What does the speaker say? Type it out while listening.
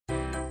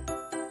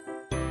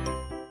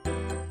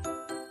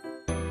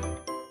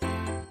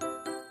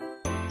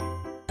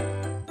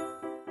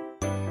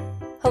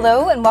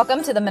Hello and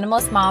welcome to the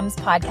Minimalist Moms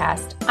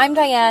podcast. I'm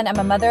Diane. I'm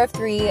a mother of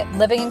three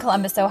living in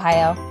Columbus,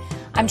 Ohio.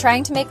 I'm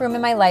trying to make room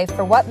in my life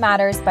for what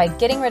matters by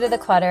getting rid of the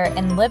clutter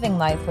and living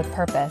life with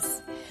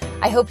purpose.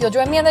 I hope you'll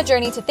join me on the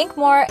journey to think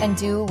more and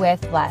do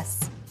with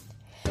less.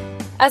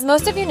 As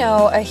most of you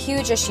know, a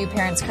huge issue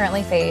parents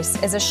currently face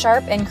is a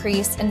sharp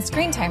increase in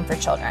screen time for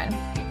children.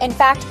 In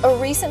fact, a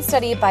recent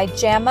study by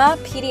JAMA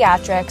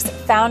Pediatrics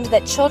found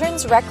that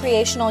children's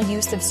recreational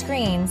use of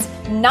screens,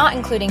 not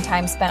including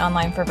time spent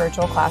online for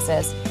virtual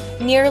classes,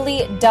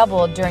 nearly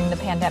doubled during the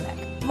pandemic.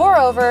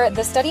 Moreover,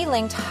 the study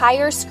linked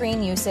higher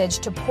screen usage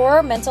to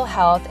poorer mental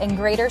health and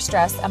greater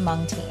stress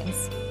among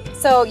teens.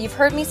 So you've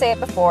heard me say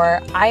it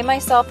before, I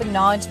myself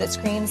acknowledge that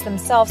screens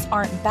themselves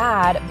aren't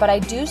bad, but I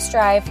do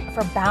strive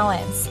for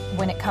balance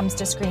when it comes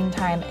to screen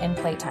time and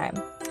playtime.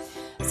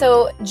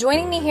 So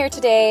joining me here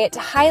today to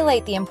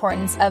highlight the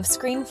importance of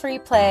screen-free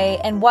play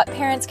and what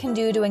parents can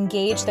do to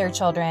engage their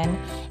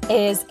children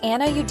is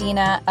Anna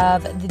Yudina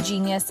of The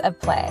Genius of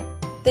Play.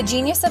 The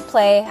Genius of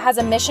Play has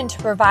a mission to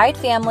provide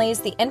families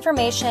the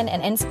information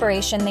and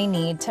inspiration they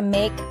need to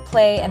make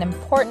play an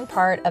important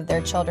part of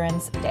their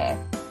children's day.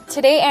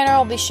 Today, Anna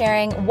will be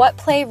sharing what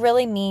play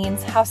really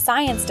means, how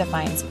science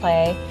defines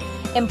play,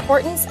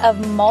 importance of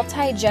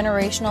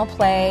multi-generational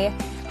play,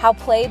 how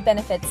play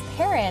benefits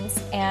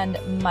parents, and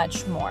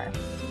much more.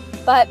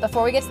 But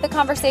before we get to the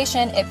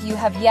conversation, if you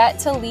have yet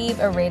to leave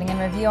a rating and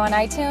review on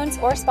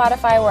iTunes or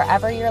Spotify,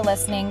 wherever you're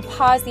listening,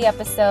 pause the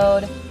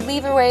episode,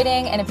 leave a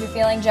rating, and if you're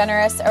feeling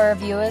generous, a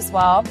review as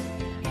well.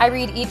 I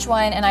read each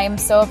one, and I am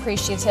so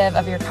appreciative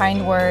of your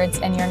kind words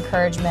and your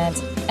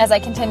encouragement as I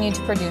continue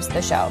to produce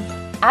the show.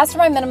 As for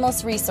my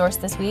minimalist resource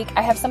this week,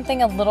 I have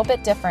something a little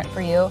bit different for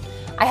you.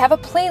 I have a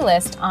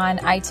playlist on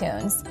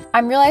iTunes.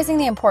 I'm realizing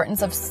the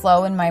importance of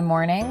slow in my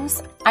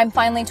mornings. I'm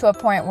finally to a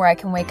point where I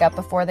can wake up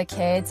before the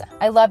kids.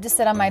 I love to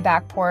sit on my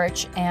back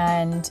porch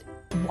and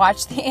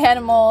watch the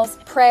animals,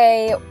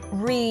 pray,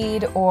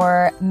 read,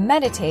 or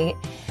meditate.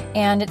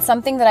 And it's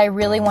something that I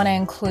really want to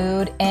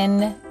include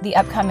in the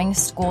upcoming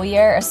school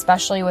year,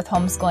 especially with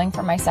homeschooling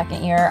for my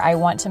second year. I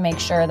want to make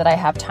sure that I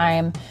have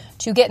time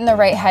to get in the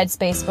right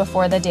headspace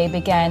before the day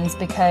begins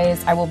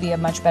because I will be a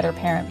much better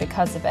parent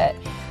because of it.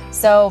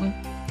 So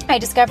I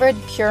discovered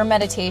Pure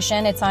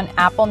Meditation. It's on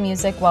Apple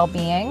Music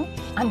Wellbeing.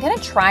 I'm going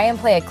to try and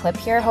play a clip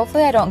here.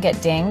 Hopefully I don't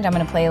get dinged. I'm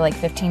going to play like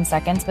 15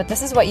 seconds, but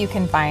this is what you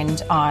can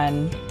find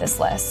on this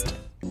list.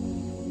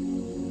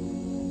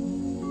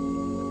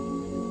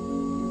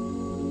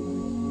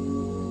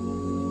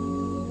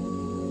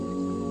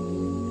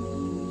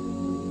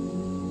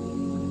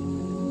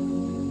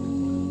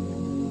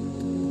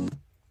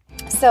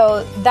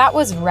 So that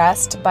was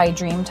Rest by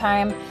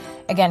Dreamtime.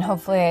 Again,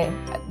 hopefully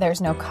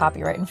there's no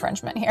copyright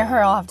infringement here,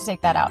 or I'll have to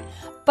take that out.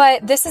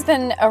 But this has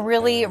been a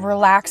really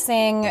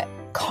relaxing,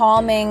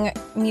 calming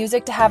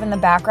music to have in the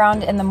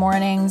background in the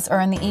mornings or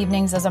in the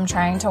evenings as I'm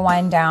trying to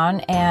wind down.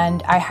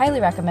 And I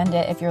highly recommend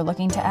it if you're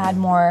looking to add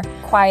more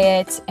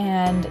quiet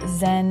and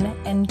zen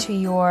into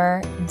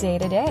your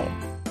day-to-day.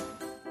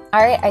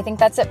 All right, I think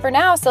that's it for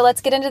now. So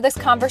let's get into this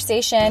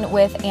conversation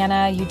with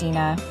Anna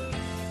Yudina.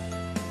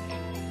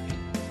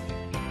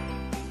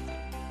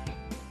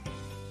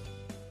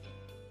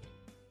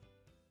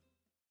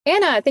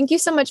 Anna, thank you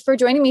so much for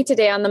joining me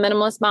today on the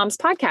Minimalist Moms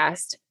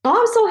podcast. Oh,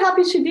 I'm so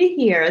happy to be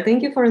here.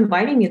 Thank you for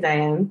inviting me,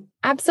 Diane.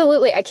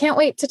 Absolutely. I can't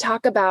wait to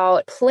talk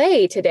about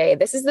play today.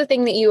 This is the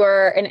thing that you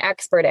are an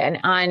expert in,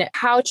 on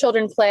how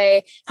children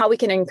play, how we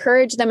can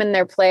encourage them in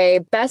their play,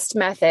 best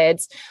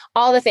methods,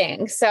 all the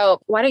things.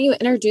 So why don't you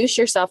introduce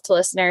yourself to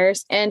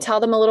listeners and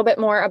tell them a little bit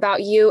more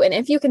about you and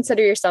if you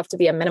consider yourself to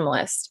be a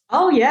minimalist?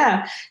 Oh,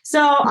 yeah.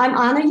 So I'm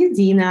Anna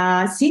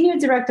Yudina, Senior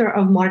Director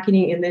of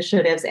Marketing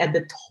Initiatives at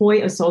the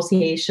Toy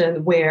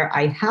Association, where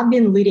I have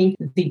been leading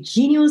the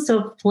Genius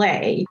of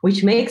Play,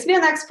 which makes me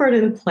an expert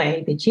in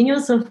play. The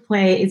Genius of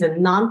Play is a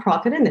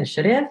nonprofit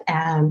initiative,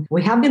 and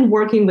we have been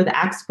working with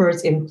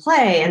experts in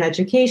play and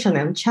education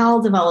and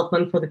child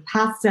development for the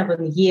past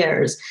 7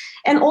 years,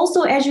 and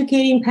also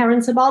educating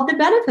parents about the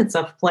benefits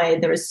of play.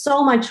 There is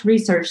so much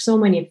research, so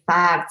many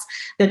facts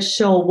that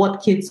show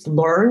what kids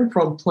learn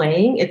from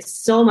playing. It's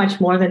so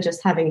much more than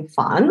just having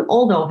fun,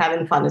 although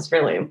having fun is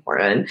really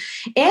important.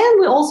 And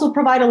we also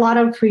provide a lot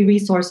of free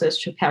resources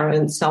to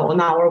parents. So on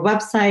our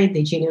website,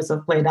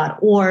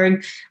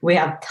 thegeniusofplay.org, we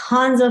have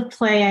tons of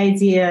play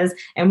ideas,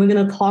 and we're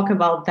going to talk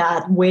about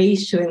that,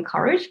 ways to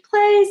encourage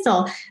play.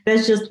 So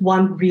that's just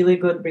one really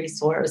good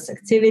resource.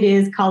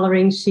 Activities,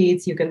 coloring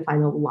sheets, you can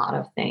find a lot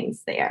of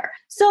things there.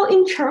 So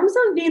in terms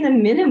of being a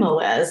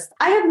minimalist,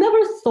 I have never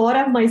thought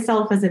of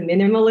myself as a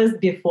minimalist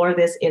before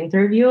this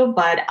interview,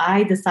 but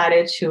I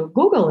decided to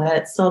Google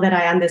it so that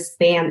I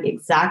understand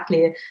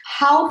exactly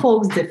how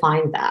folks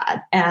define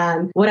that.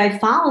 And what I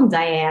found,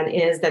 Diane,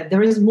 is that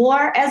there is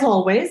more, as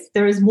always,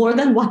 there is more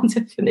than one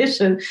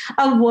definition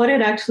of what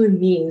it actually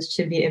means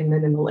to be a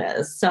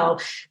minimalist. So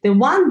the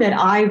one that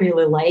I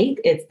really like,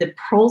 it's the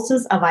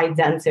process of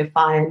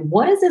identifying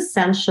what is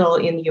essential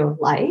in your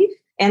life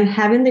and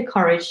having the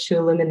courage to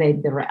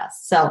eliminate the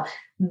rest. So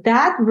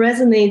that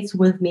resonates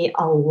with me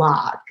a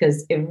lot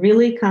because it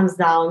really comes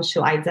down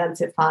to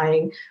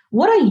identifying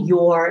what are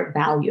your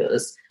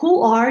values,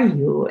 who are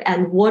you,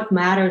 and what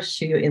matters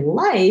to you in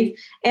life,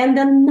 and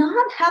then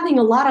not having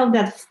a lot of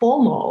that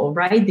FOMO,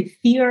 right? The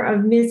fear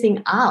of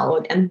missing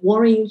out and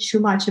worrying too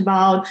much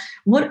about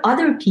what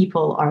other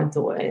people are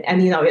doing.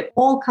 And, it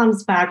all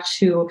comes back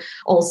to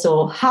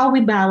also how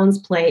we balance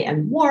play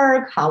and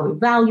work, how we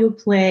value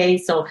play.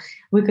 So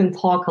we can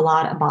talk a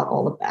lot about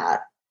all of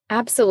that.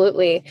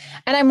 Absolutely.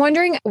 And I'm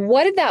wondering,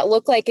 what did that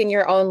look like in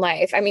your own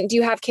life? I mean, do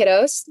you have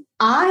kiddos?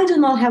 I do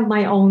not have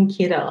my own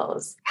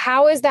kiddos.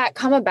 How has that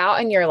come about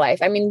in your life?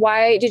 I mean,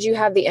 why did you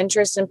have the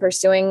interest in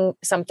pursuing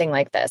something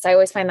like this? I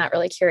always find that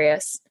really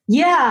curious.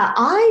 Yeah,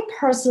 I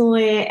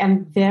personally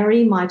am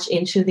very much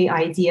into the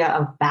idea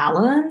of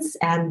balance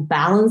and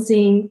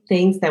balancing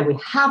things that we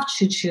have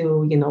to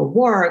do,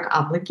 work,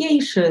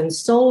 obligations,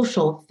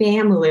 social,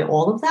 family,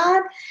 all of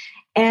that.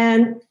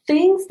 And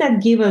things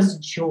that give us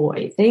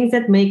joy, things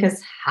that make us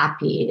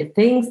happy,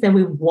 things that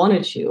we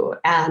want to do.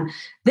 And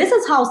this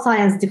is how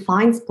science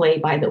defines play,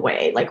 by the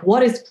way. Like,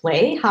 what is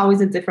play? How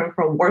is it different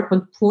from work?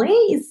 But play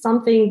is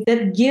something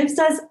that gives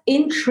us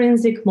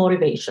intrinsic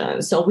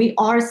motivation. So we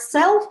are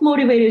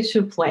self-motivated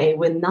to play.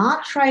 We're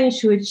not trying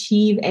to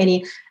achieve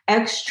any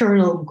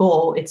external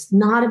goal. It's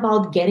not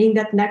about getting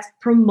that next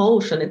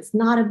promotion. It's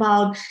not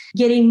about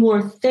getting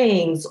more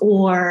things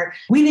or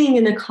winning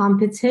in a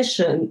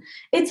competition.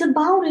 It's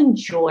about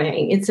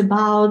enjoying. It's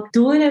about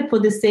doing it for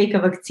the sake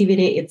of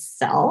activity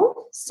itself.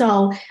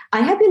 So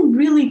I have been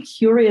really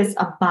curious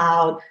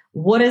about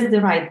what is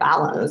the right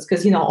balance?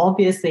 Because,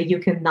 obviously you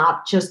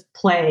cannot just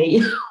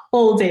play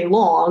all day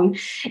long,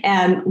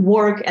 and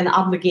work and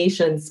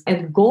obligations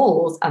and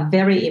goals are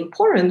very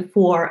important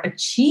for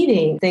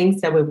achieving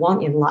things that we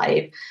want in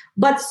life.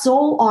 But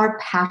so are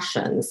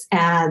passions.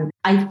 And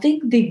I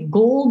think the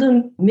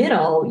golden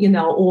middle,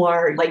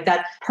 or like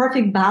that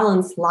perfect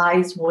balance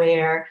lies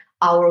where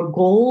our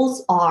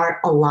goals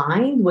are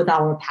aligned with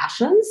our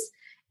passions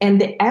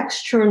and the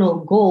external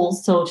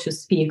goals, so to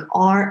speak,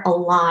 are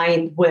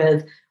aligned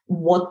with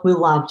what we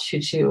love to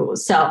do.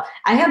 So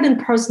I have been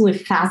personally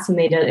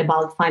fascinated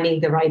about finding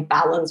the right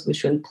balance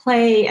between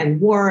play and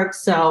work.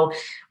 So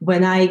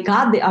when I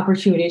got the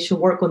opportunity to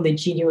work on the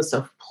genius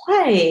of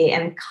play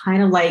and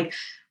kind of like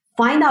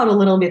find out a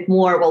little bit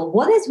more, well,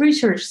 what does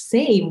research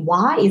say?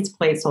 Why is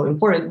play so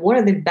important? What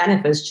are the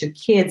benefits to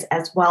kids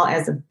as well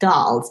as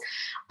adults?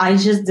 I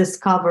just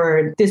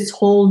discovered this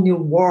whole new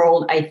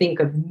world, I think,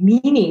 of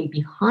meaning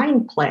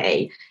behind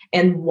play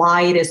and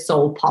why it is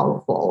so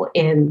powerful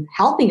in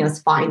helping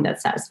us find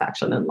that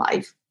satisfaction in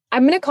life.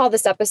 I'm going to call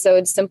this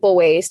episode Simple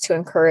Ways to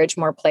Encourage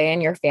More Play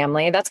in Your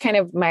Family. That's kind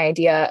of my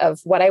idea of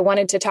what I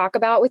wanted to talk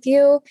about with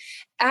you.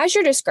 As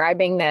you're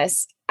describing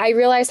this, I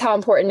realize how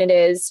important it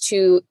is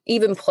to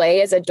even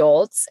play as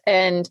adults.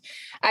 And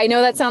I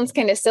know that sounds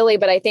kind of silly,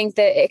 but I think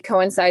that it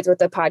coincides with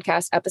the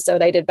podcast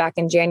episode I did back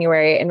in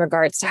January in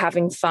regards to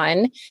having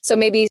fun. So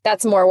maybe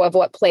that's more of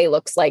what play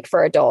looks like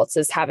for adults,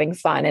 is having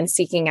fun and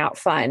seeking out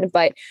fun.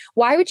 But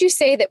why would you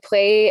say that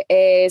play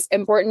is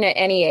important at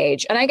any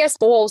age? And I guess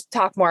we'll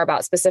talk more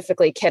about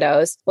specifically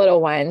kiddos,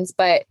 little ones,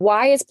 but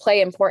why is play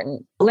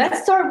important?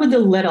 Let's start with the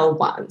little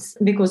ones,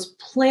 because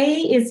play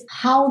is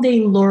how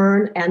they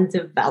learn and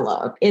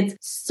develop. It's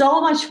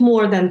so much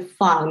more than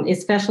fun,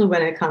 especially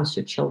when it comes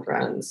to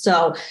children.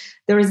 So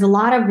there is a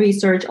lot of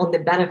research on the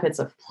benefits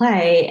of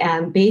play,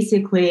 and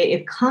basically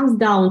it comes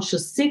down to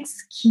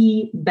 6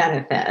 key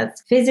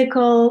benefits: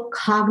 physical,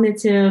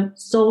 cognitive,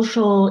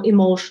 social,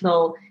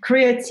 emotional,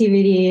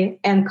 creativity,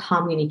 and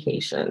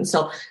communication.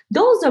 So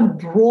those are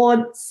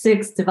broad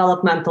 6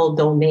 developmental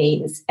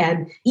domains,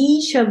 and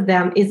each of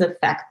them is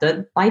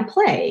affected by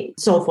play.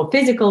 So for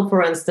physical,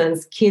 for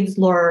instance, kids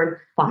learn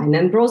fine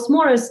and gross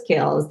motor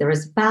skills. There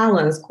is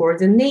balance,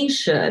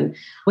 coordination.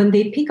 When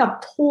they pick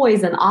up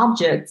toys and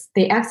objects,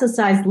 they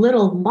exercise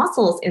little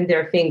muscles in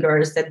their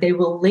fingers that they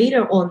will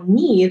later on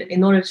need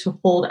in order to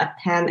hold a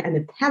pen and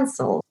a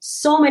pencil.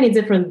 So many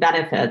different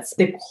benefits.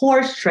 The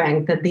core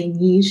strength that they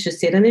need to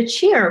sit in a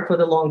chair for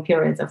the long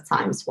periods of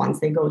times once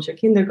they go to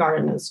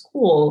kindergarten and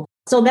school.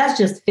 So that's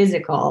just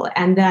physical.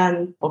 And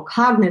then for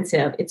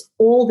cognitive, it's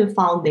all the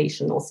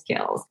foundational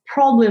skills: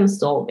 problem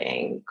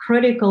solving,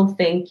 critical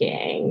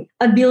thinking,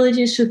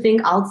 ability to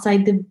think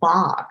outside the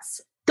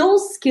box.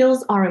 Those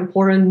skills are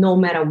important no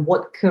matter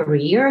what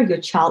career your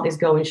child is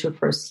going to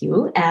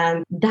pursue.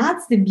 And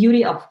that's the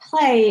beauty of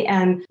play,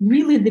 and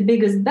really the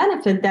biggest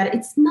benefit, that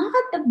it's not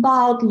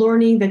about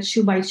learning that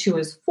 2 by 2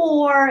 is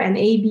 4 and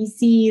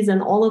ABCs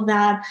and all of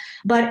that,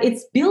 but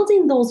it's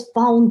building those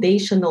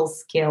foundational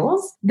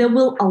skills that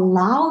will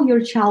allow your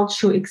child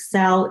to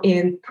excel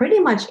in pretty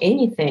much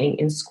anything,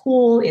 in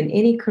school, in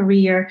any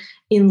career,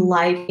 in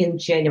life in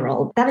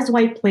general. That is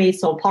why play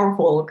is so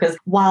powerful, because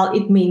while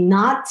it may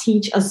not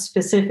teach a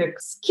specific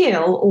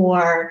skill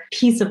or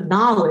piece of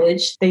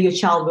knowledge that your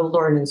child will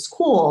learn in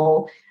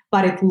school,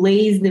 but it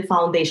lays the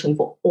foundation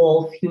for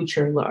all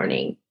future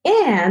learning.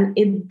 And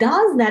it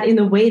does that in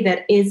a way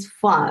that is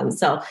fun.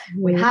 So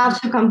we have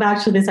to come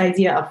back to this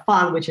idea of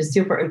fun, which is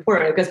super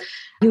important, because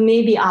you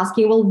may be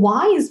asking, well,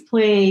 why is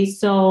play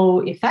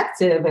so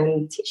effective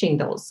in teaching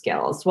those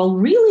skills? Well,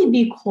 really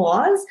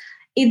because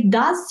it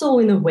does so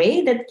in a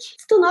way that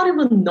kids do not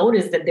even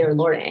notice that they're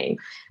learning.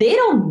 They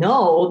don't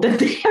know that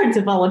they are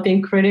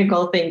developing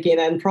critical thinking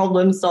and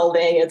problem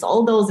solving. It's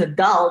all those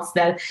adults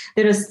that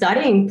are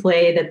studying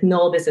play that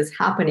know this is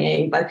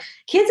happening. But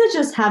kids are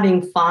just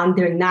having fun.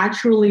 They're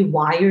naturally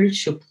wired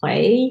to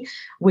play,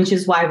 which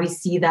is why we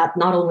see that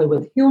not only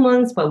with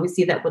humans, but we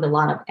see that with a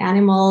lot of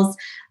animals.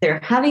 They're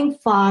having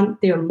fun.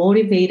 They're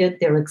motivated.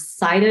 They're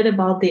excited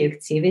about the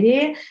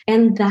activity.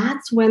 And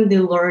that's when the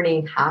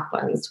learning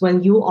happens,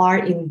 when you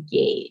are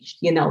engaged,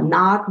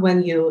 not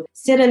when you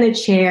sit in a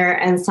chair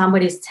and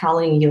somebody's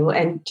telling you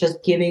and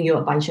just giving you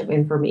a bunch of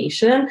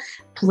information.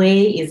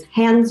 Play is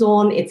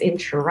hands-on, it's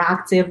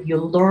interactive. You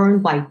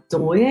learn by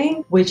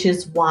doing, which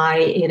is why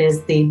it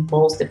is the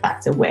most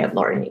effective way of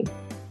learning.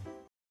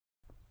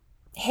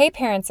 Hey,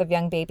 parents of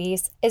young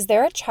babies, is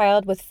there a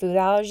child with food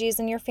allergies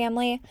in your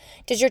family?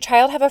 Does your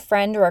child have a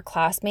friend or a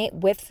classmate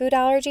with food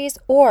allergies?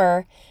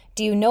 Or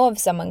do you know of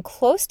someone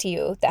close to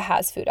you that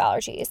has food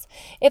allergies?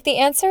 If the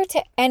answer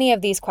to any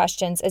of these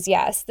questions is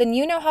yes, then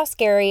you know how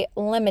scary,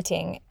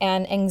 limiting,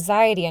 and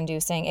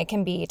anxiety-inducing it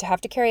can be to have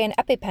to carry an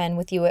EpiPen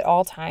with you at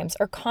all times,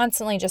 or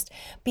constantly just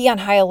be on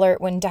high alert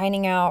when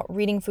dining out,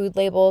 reading food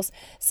labels,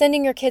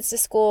 sending your kids to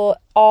school,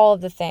 all of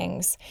the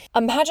things.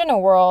 Imagine a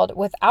world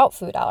without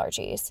food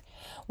allergies,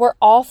 where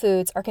all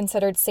foods are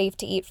considered safe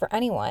to eat for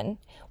anyone,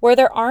 where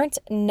there aren't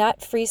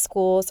nut-free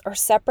schools or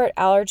separate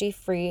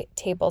allergy-free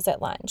tables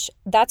at lunch.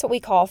 That's what we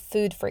call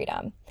food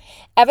freedom.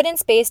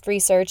 Evidence-based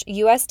research,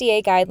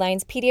 USDA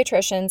guidelines,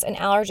 pediatricians, and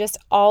allergists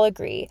all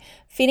agree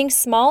feeding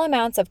small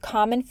amounts of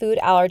common food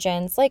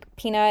allergens like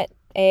peanut,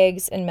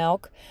 eggs, and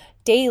milk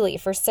daily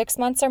for 6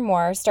 months or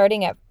more,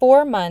 starting at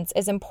 4 months,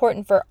 is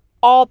important for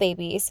all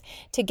babies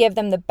to give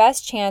them the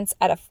best chance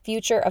at a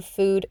future of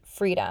food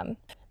freedom.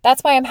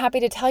 That's why I'm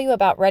happy to tell you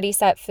about Ready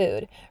Set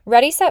Food.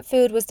 Ready Set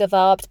Food was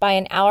developed by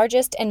an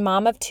allergist and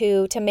mom of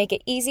 2 to make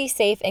it easy,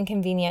 safe, and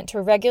convenient to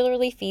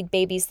regularly feed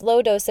babies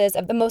low doses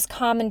of the most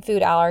common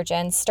food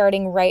allergens,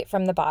 starting right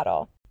from the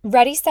bottle.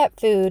 Ready Set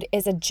Food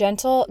is a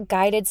gentle,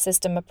 guided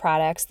system of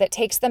products that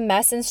takes the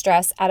mess and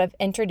stress out of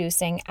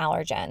introducing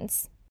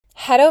allergens.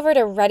 Head over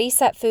to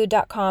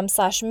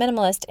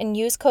readysetfood.com/minimalist and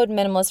use code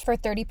minimalist for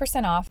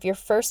 30% off your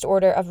first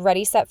order of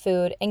Ready Set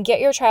Food and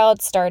get your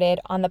child started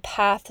on the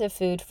path to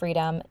food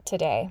freedom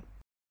today.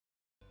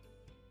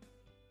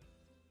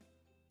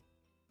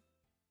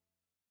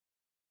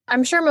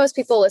 I'm sure most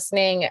people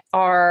listening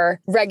are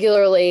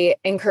regularly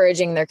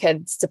encouraging their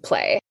kids to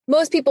play.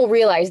 Most people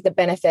realize the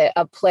benefit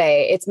of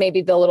play. It's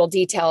maybe the little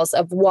details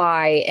of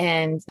why.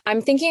 And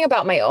I'm thinking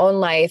about my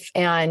own life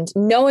and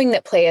knowing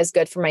that play is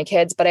good for my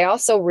kids, but I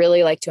also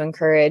really like to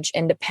encourage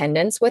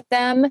independence with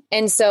them.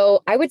 And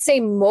so I would say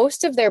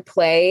most of their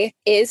play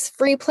is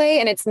free play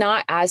and it's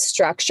not as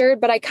structured,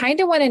 but I kind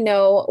of want to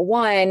know,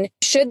 one,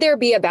 should there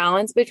be a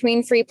balance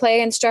between free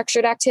play and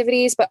structured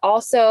activities? But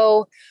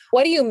also,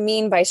 what do you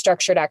mean by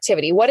structured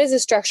activity? What is a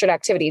structured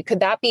activity? Could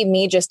that be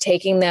me just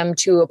taking them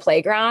to a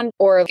playground,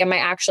 or am I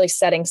actually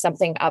setting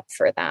something up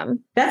for them?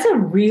 That's a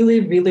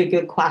really, really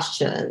good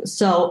question.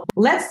 So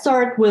let's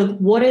start with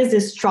what is a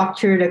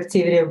structured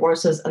activity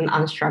versus an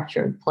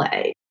unstructured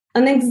play.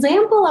 An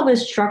example of a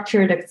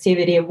structured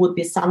activity would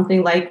be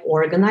something like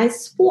organized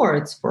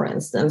sports, for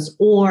instance,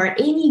 or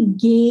any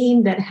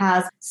game that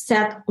has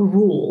set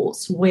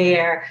rules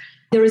where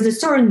there is a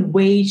certain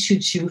way to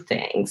do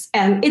things.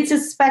 And it's a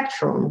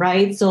spectrum,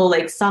 right? So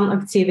like some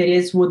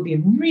activities would be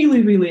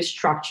really, really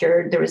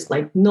structured. There is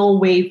like no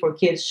way for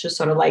kids to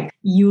sort of like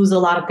use a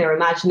lot of their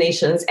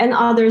imaginations. And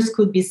others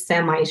could be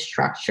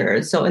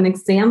semi-structured. So an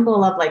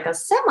example of like a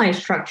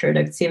semi-structured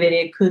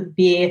activity could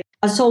be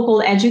a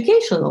so-called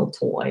educational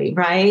toy,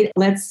 right?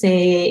 Let's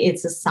say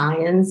it's a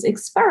science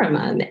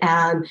experiment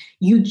and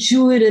you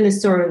do it in a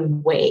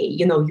certain way.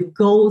 You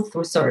go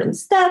through certain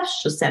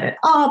steps to set it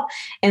up.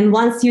 And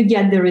once you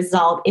get the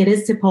result, it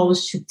is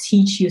supposed to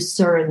teach you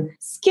certain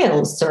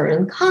skills,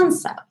 certain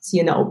concepts,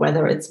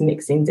 whether it's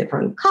mixing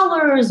different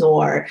colors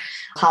or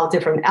how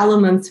different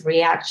elements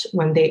react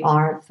when they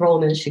are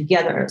thrown in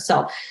together.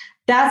 So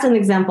that's an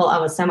example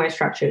of a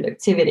semi-structured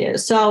activity.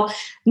 So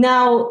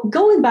now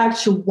going back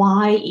to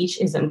why each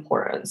is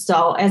important.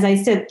 So as I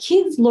said,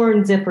 kids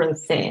learn different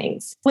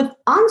things. With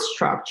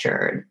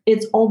unstructured,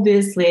 it's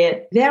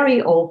obviously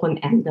very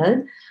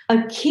open-ended.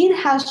 A kid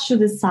has to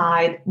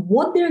decide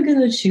what they're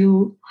going to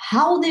do,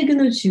 how they're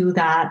going to do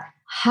that,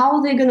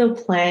 how they're going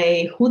to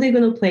play, who they're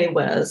going to play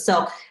with.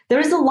 So there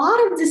is a lot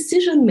of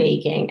decision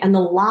making and a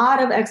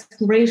lot of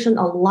exploration,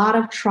 a lot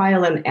of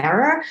trial and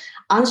error.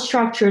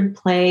 Unstructured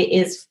play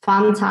is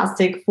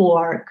fantastic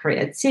for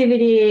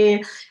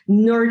creativity,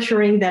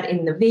 nurturing that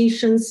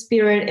innovation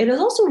spirit. It is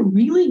also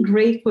really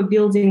great for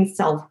building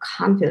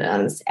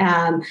self-confidence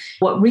and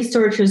what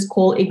researchers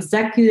call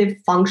executive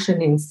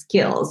functioning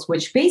skills,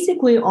 which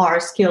basically are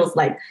skills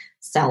like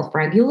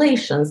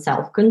self-regulation,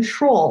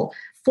 self-control,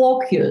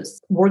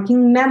 focus,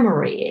 working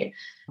memory,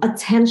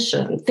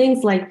 attention,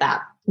 things like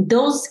that.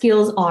 Those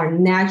skills are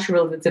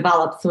naturally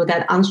developed through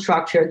that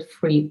unstructured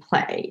free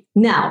play.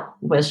 Now,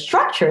 with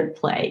structured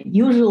play,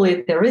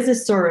 usually there is a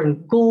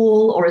certain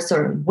goal or a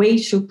certain way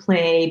to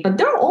play, but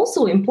there are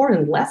also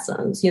important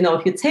lessons.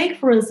 If you take,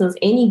 for instance,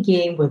 any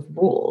game with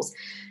rules,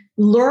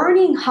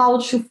 learning how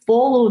to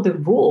follow the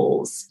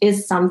rules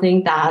is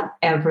something that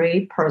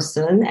every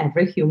person,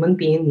 every human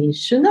being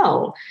needs to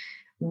know.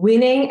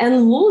 Winning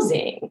and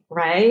losing,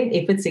 right?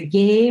 If it's a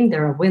game,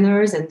 there are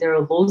winners and there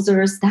are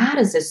losers. That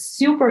is a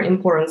super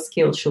important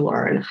skill to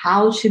learn,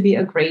 how to be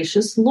a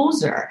gracious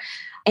loser.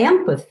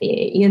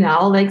 Empathy,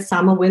 like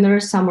some are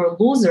winners, some are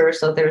losers.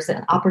 So there's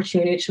an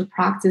opportunity to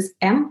practice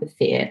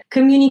empathy,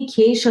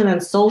 communication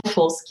and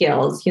social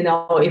skills,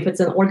 if it's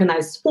an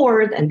organized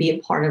sport and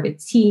being part of a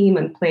team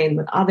and playing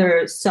with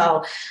others.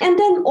 So, and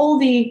then all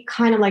the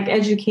kind of like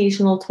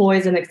educational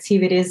toys and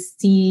activities,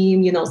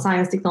 STEAM,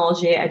 science,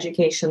 technology,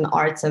 education,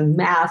 arts, and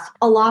math.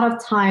 A lot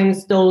of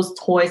times those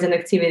toys and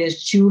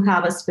activities do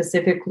have a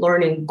specific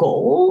learning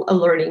goal, a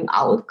learning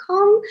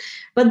outcome,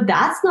 but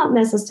that's not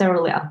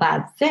necessarily a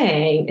bad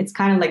thing. It's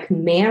kind of like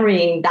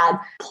marrying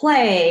that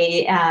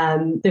play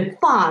and the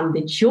fun,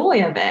 the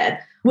joy of it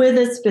with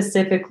a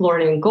specific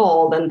learning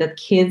goal, and that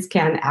kids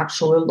can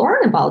actually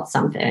learn about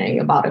something,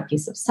 about a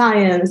piece of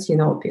science,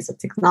 a piece of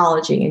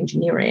technology,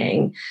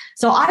 engineering.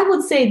 So I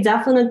would say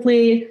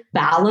definitely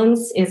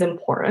balance is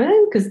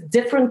important because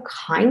different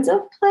kinds of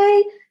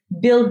play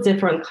build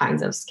different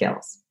kinds of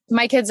skills.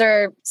 My kids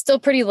are still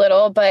pretty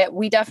little, but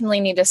we definitely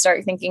need to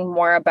start thinking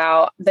more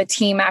about the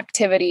team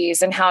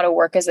activities and how to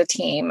work as a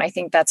team. I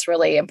think that's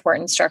really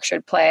important,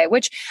 structured play,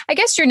 which I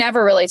guess you're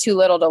never really too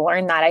little to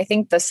learn that. I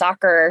think the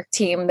soccer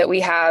team that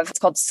we have, it's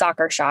called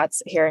Soccer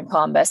Shots here in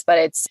Columbus, but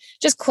it's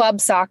just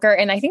club soccer.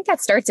 And I think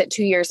that starts at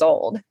 2 years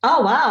old.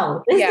 Oh,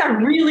 wow. These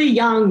are really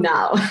young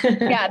now.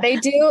 Yeah, they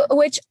do,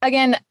 which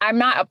again, I'm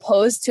not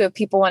opposed to if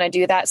people want to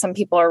do that. Some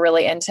people are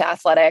really into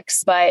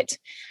athletics, but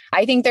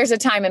I think there's a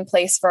time and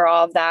place for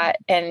all of that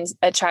in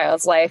a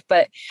child's life,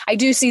 but I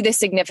do see the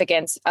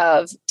significance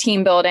of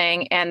team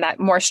building and that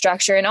more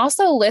structure, and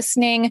also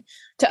listening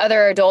to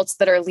other adults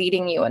that are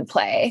leading you in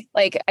play.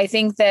 Like, I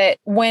think that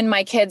when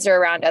my kids are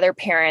around other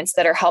parents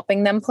that are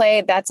helping them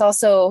play, that's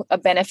also a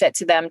benefit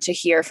to them to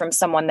hear from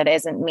someone that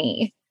isn't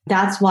me.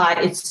 That's why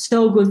it's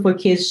so good for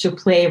kids to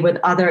play with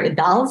other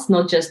adults,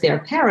 not just their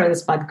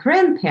parents, but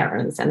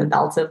grandparents and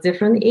adults of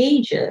different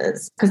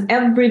ages, because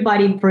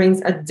everybody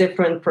brings a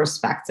different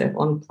perspective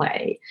on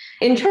play.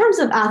 In terms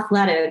of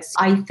athletics,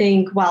 I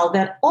think,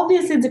 that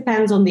obviously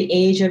depends on the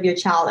age of your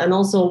child and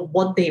also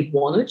what they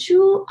want to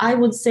do. I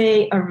would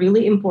say a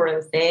really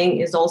important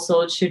thing is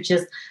also to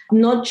just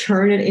not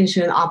turn it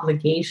into an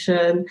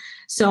obligation.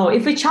 So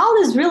if a child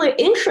is really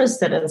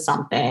interested in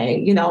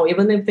something,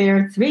 even if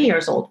they're 3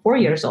 years old, 4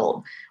 years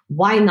old,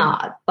 why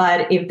not?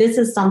 But if this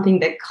is something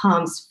that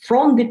comes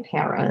from the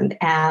parent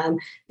and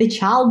the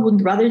child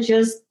would rather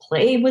just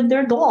play with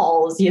their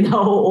dolls,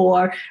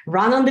 or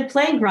run on the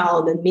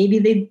playground, and maybe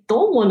they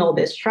don't want all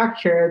this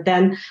structure,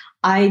 then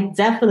I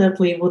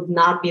definitely would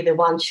not be the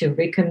one to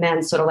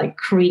recommend sort of like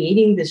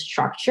creating the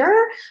structure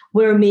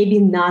where maybe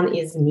none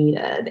is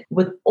needed.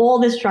 With all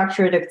the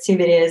structured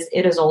activities,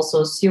 it is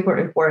also super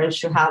important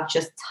to have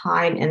just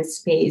time and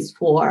space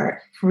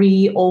for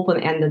free,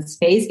 open-ended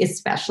space,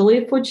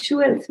 especially for 2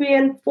 and 3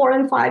 and 4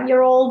 and 5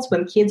 year olds.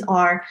 When kids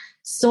are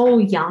so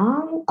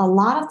young, a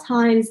lot of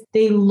times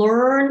they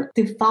learn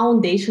the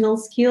foundational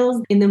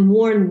skills in a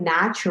more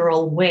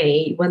natural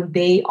way when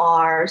they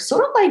are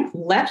sort of like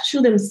left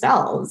to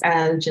themselves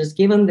and just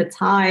given the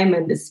time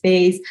and the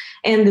space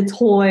and the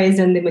toys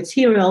and the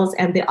materials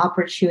and the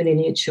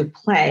opportunity to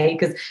play,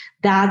 because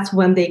that's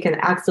when they can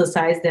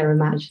exercise their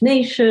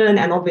imagination.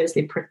 And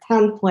obviously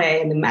pretend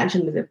play and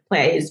imaginative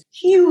play is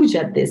huge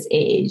at this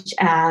age.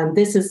 And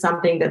this is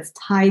something that's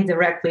tied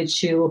directly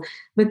to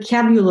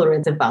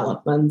vocabulary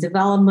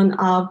development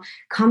of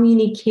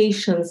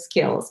communication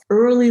skills,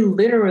 early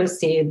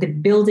literacy, the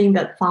building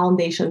that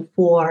foundation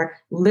for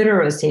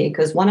literacy.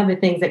 Because one of the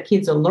things that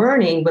kids are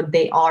learning when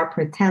they are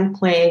pretend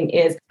playing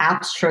is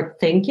abstract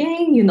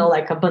thinking,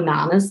 like a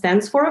banana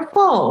stands for a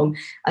phone,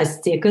 a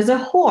stick is a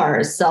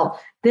horse. So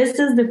This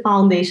is the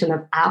foundation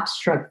of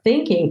abstract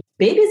thinking.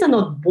 Babies are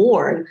not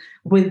born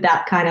with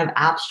that kind of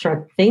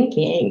abstract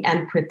thinking,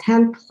 and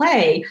pretend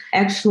play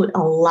actually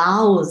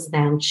allows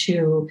them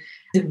to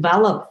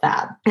develop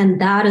that.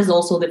 And that is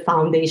also the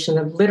foundation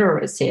of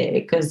literacy,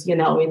 because,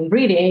 in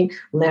reading,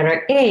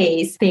 letter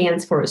A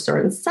stands for a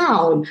certain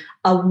sound.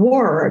 A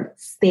word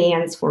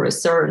stands for a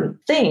certain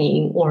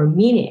thing or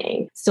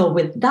meaning. So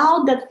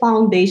without that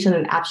foundation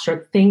in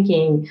abstract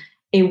thinking,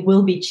 it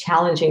will be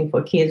challenging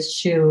for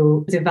kids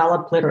to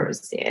develop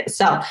literacy.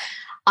 So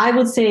I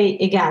would say,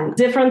 again,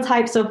 different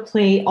types of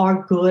play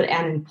are good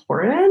and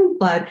important,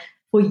 but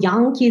for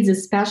young kids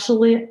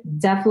especially,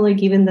 definitely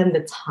giving them the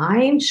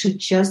time to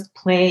just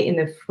play in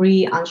a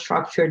free,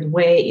 unstructured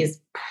way is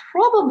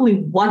probably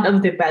one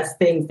of the best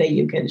things that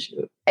you can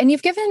do. And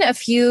you've given a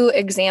few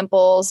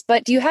examples,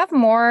 but do you have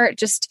more?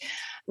 Just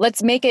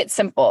let's make it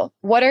simple.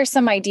 What are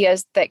some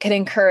ideas that could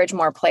encourage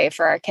more play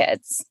for our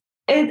kids?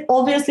 It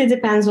obviously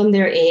depends on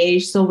their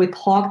age. So we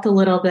talked a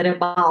little bit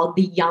about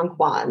the young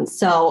ones.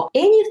 So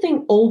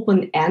anything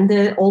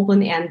open-ended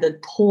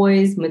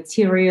toys,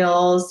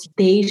 materials,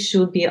 they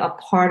should be a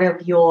part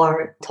of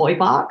your toy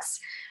box.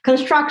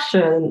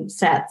 Construction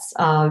sets,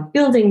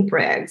 building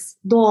bricks,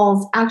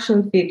 dolls,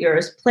 action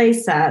figures, play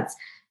sets,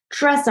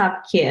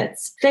 dress-up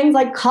kits, things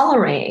like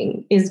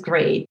coloring is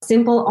great.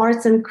 Simple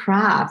arts and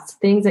crafts,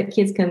 things that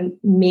kids can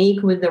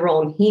make with their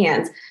own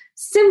hands.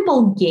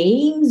 Simple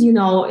games,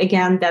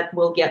 again, that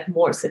will get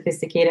more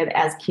sophisticated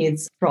as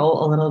kids grow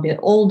a little bit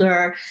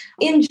older.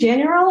 In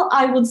general,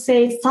 I would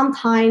say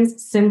sometimes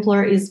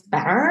simpler is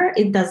better.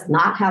 It does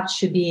not have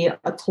to be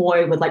a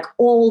toy with like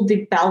all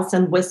the bells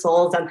and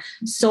whistles and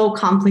so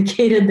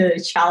complicated that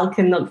a child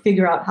cannot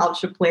figure out how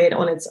to play it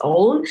on its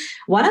own.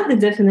 One of the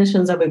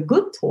definitions of a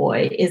good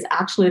toy is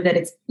actually that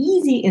it's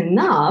easy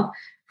enough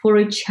for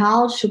a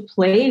child to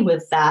play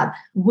with that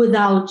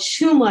without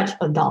too much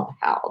adult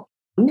help.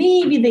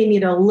 Maybe they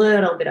need a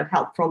little bit of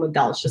help from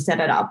adults to set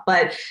it up,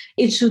 but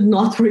it should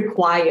not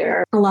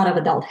require a lot of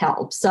adult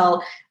help.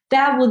 So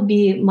that would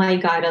be my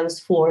guidance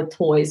for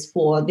toys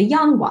for the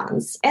young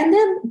ones. And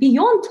then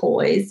beyond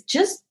toys,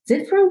 just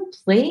different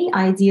play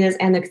ideas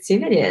and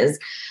activities.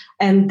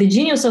 And the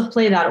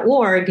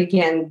geniusofplay.org,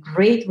 again,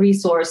 great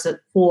resource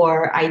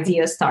for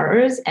idea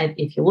starters. And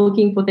if you're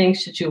looking for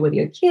things to do with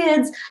your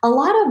kids, a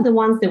lot of the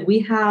ones that we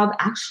have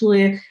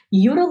actually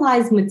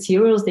utilize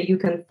materials that you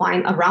can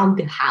find around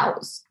the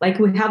house. Like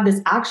we have this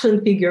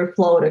action figure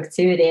float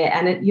activity,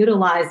 and it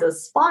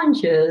utilizes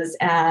sponges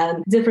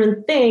and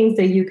different things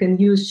that you can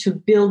use to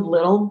build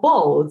little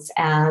boats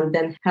and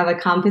then have a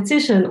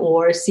competition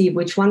or see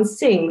which one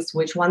sinks,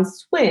 which one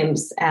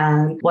swims,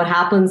 and what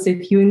happens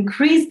if you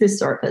increase the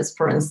surface,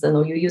 for instance,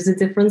 or you use a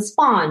different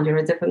sponge or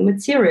a different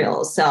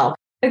material. So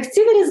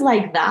activities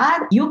like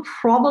that, you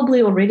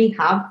probably already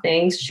have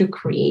things to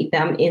create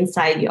them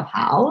inside your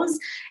house,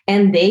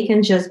 and they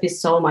can just be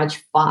so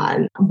much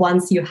fun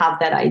once you have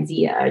that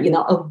idea,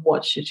 of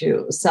what to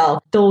do. So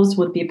those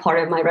would be part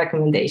of my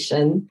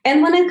recommendation.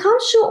 And when it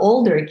comes to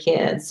older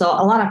kids, so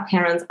a lot of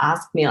parents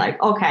ask me like,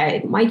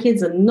 okay, my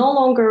kids are no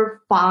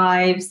longer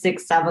 5,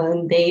 6,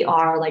 7. They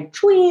are like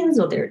tweens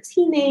or they're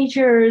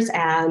teenagers,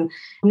 and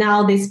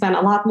now they spend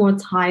a lot more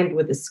time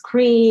with the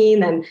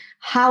screen, and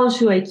how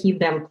should I keep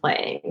them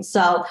playing?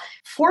 So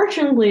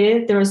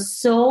fortunately, there are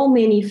so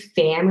many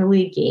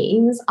family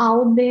games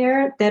out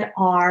there that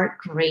are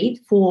great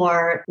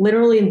for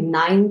literally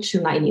 9 to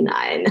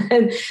 99.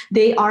 And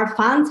they are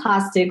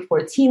fantastic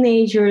for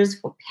teenagers,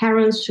 for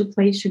parents to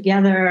play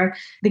together.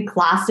 The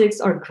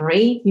classics are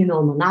great,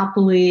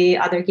 Monopoly,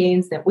 other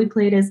games that we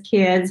played as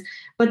kids.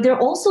 But there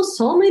are also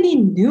so many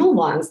new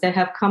ones that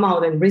have come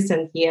out in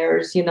recent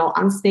years,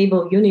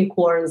 Unstable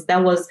Unicorns.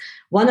 That was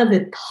one of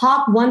the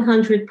top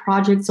 100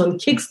 projects on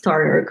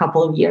Kickstarter a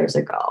couple of years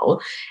ago,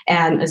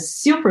 and a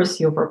super,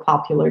 super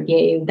popular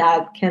game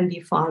that can be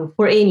fun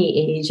for any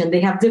age. And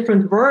they have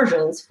different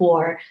versions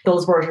for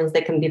those versions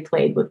that can be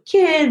played with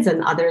kids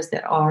and others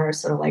that are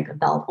sort of like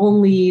adult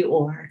only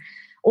or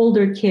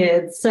older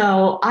kids.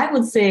 So I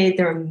would say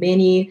there are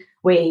many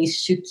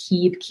ways to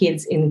keep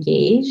kids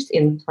engaged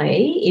in play,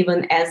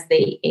 even as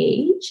they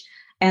age.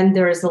 And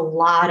there's a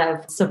lot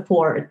of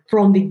support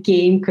from the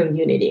game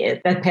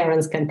community that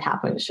parents can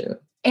tap into.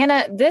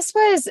 Anna, this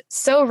was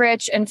so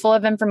rich and full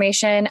of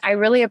information. I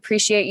really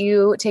appreciate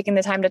you taking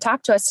the time to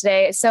talk to us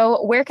today.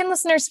 So where can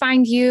listeners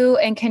find you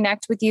and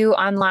connect with you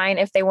online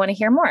if they want to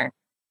hear more?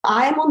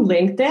 I'm on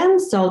LinkedIn,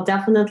 so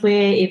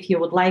definitely if you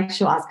would like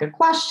to ask a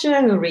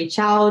question or reach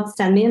out,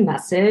 send me a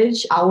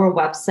message. Our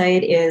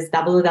website is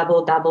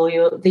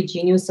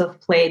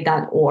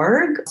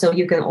www.thegeniusofplay.org. So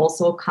you can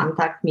also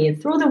contact me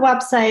through the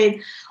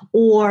website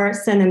or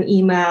send an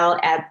email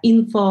at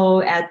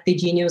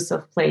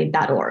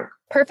info@thegeniusofplay.org.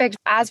 Perfect.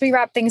 As we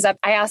wrap things up,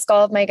 I ask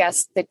all of my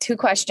guests the 2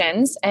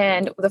 questions.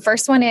 And the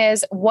first one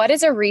is, what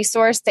is a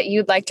resource that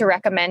you'd like to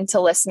recommend to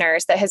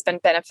listeners that has been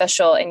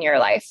beneficial in your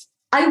life?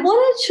 I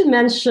wanted to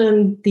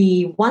mention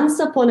the Once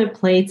Upon a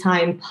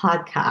Playtime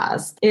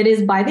podcast. It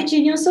is by the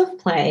Genius of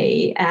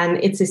Play,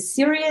 and it's a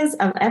series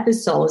of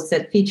episodes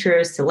that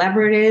features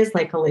celebrities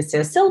like Alicia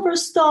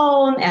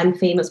Silverstone and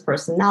famous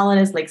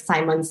personalities like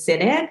Simon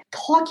Sinek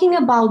talking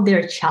about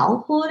their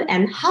childhood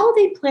and how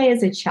they play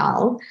as a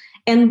child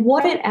and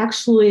what it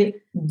actually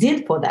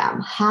did for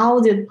them.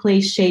 How did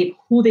play shape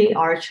who they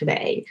are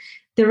today?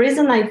 The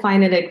reason I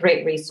find it a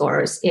great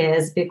resource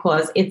is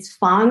because it's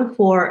fun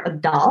for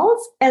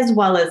adults as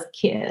well as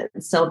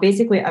kids. So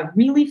basically a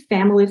really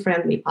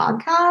family-friendly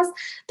podcast.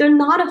 There are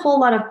not a whole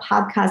lot of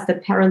podcasts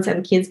that parents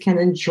and kids can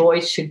enjoy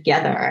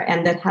together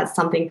and that has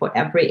something for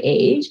every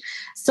age.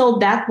 So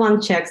that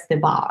one checks the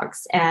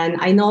box. And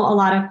I know a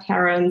lot of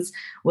parents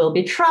will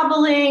be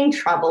traveling.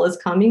 Travel is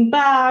coming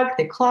back,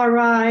 the car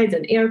rides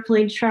and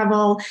airplane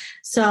travel.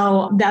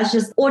 So that's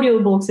just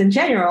audiobooks in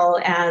general.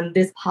 And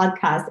this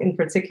podcast in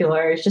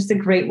particular is just a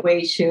great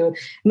way to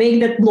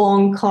make that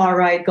long car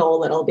ride go a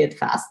little bit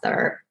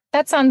faster.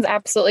 That sounds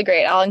absolutely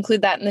great. I'll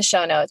include that in the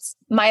show notes.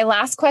 My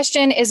last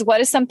question is, what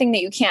is something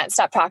that you can't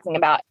stop talking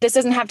about? This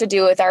doesn't have to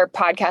do with our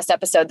podcast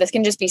episode. This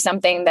can just be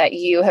something that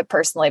you have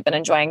personally been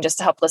enjoying just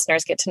to help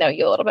listeners get to know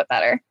you a little bit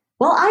better.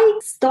 Well, I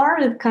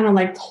started kind of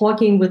like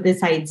talking with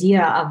this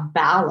idea of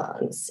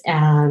balance.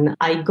 And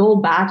I go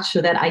back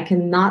to that. I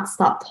cannot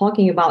stop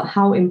talking about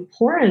how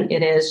important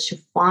it is to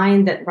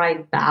find that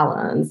right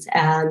balance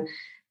and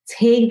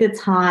take the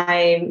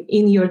time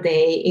in your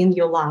day, in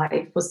your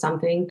life for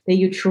something that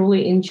you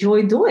truly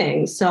enjoy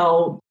doing.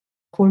 So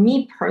for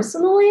me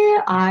personally,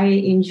 I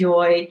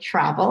enjoy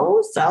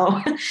travel. So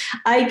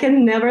I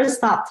can never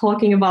stop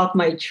talking about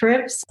my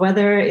trips,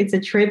 whether it's a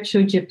trip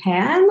to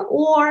Japan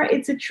or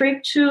it's a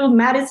trip to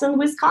Madison,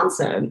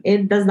 Wisconsin.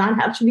 It does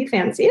not have to be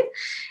fancy.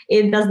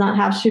 It does not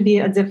have to be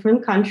a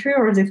different country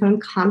or a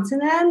different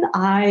continent.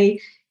 I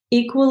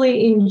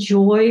equally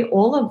enjoy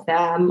all of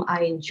them.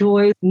 I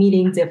enjoy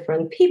meeting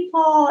different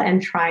people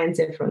and trying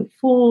different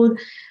food,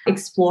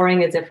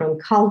 exploring a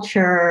different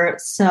culture.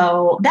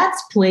 So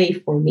that's play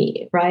for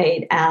me,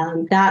 right?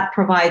 And that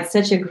provides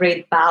such a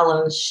great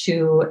balance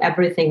to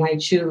everything I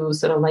choose,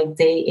 sort of like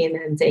day in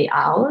and day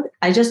out.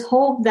 I just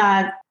hope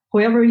that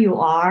whoever you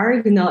are,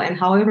 and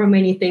however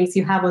many things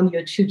you have on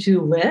your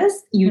to-do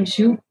list, you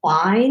do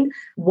find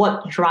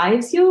what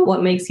drives you,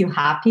 what makes you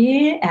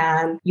happy,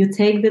 and you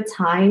take the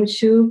time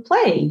to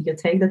play. You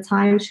take the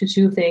time to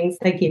do things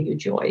that give you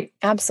joy.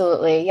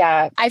 Absolutely.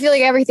 Yeah. I feel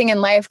like everything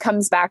in life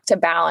comes back to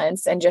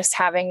balance, and just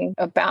having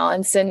a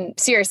balance in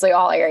seriously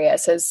all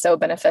areas is so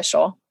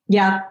beneficial.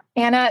 Yeah.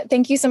 Anna,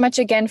 thank you so much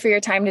again for your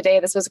time today.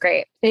 This was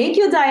great. Thank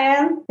you,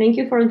 Diane. Thank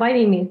you for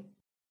inviting me.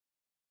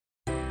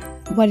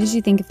 What did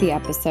you think of the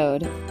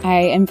episode? I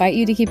invite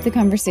you to keep the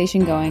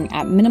conversation going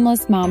at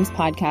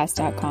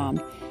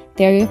minimalistmomspodcast.com.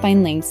 There you'll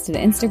find links to the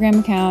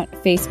Instagram account,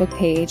 Facebook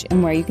page,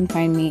 and where you can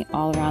find me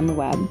all around the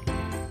web.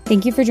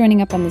 Thank you for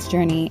joining up on this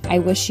journey. I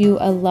wish you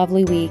a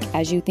lovely week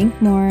as you think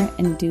more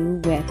and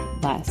do with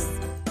less.